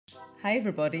Hi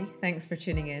everybody, thanks for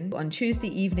tuning in. On Tuesday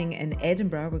evening in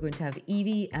Edinburgh, we're going to have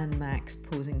Evie and Max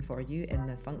posing for you in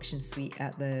the function suite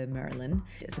at the Merlin.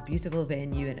 It's a beautiful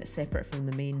venue and it's separate from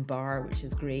the main bar, which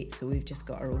is great, so we've just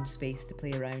got our own space to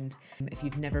play around. If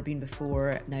you've never been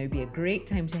before, now would be a great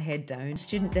time to head down.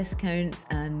 Student discounts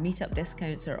and meetup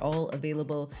discounts are all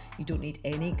available. You don't need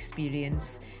any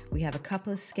experience. We have a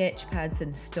couple of sketch pads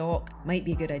in stock. Might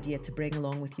be a good idea to bring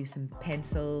along with you some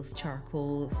pencils,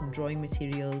 charcoal, some drawing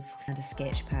materials, and a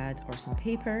sketch pad or some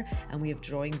paper, and we have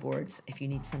drawing boards if you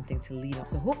need something to lean on.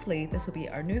 So hopefully this will be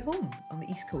our new home on the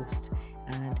East Coast,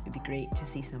 and it'd be great to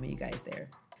see some of you guys there.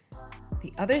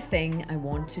 The other thing I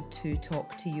wanted to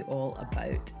talk to you all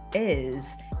about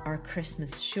is our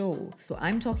Christmas show. So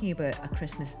I'm talking about a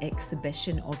Christmas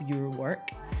exhibition of your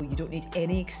work. You don't need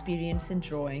any experience in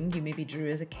drawing. You maybe drew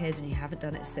as a kid and you haven't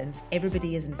done it since.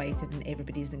 Everybody is invited and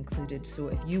everybody is included. So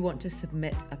if you want to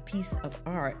submit a piece of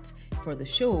art for the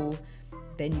show,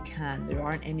 then you can. There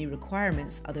aren't any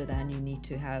requirements other than you need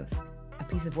to have a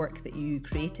piece of work that you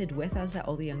created with us at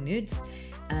All the Young Nudes,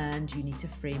 and you need to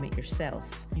frame it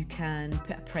yourself. You can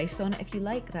put a price on it if you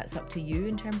like, that's up to you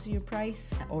in terms of your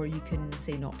price, or you can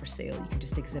say not for sale, you can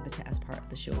just exhibit it as part of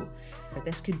the show. But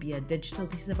this could be a digital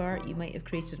piece of art you might have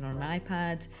created on an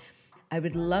iPad. I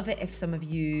would love it if some of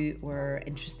you were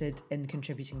interested in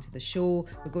contributing to the show.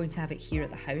 We're going to have it here at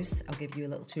the house. I'll give you a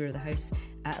little tour of the house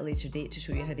at a later date to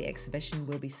show you how the exhibition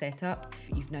will be set up.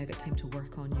 You've now got time to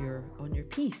work on your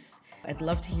piece. I'd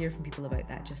love to hear from people about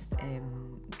that, just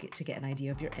to get an idea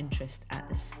of your interest at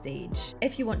this stage.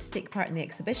 If you want to take part in the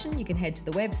exhibition, you can head to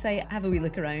the website, have a wee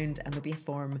look around, and there'll be a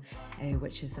form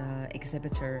which is an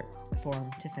exhibitor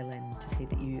form to fill in to say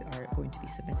that you are going to be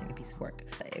submitting a piece of work.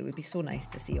 It would be so nice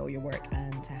to see all your work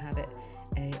and to have it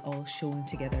all shown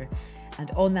together.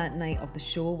 And on that night of the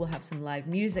show, we'll have some live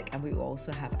music, and we will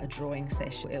also have a drawing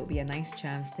session. It'll be a nice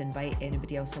chance to invite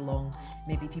anybody else along,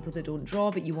 maybe people that don't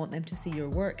draw but you want them to see your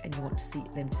work and you want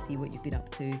them to see what you've been up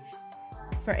to.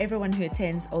 For everyone who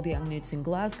attends All the Young Nudes in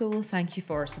Glasgow, thank you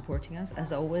for supporting us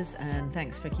as always, and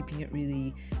thanks for keeping it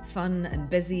really fun and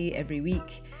busy every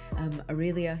week.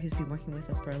 Aurelia, who's been working with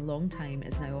us for a long time,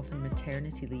 is now off on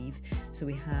maternity leave, so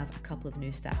we have a couple of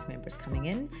new staff members coming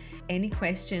in. Any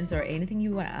questions or anything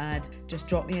you want to add, just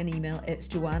drop me an email. It's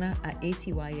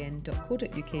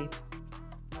joanna@atyn.co.uk.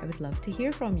 I would love to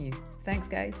hear from you. Thanks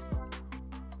guys.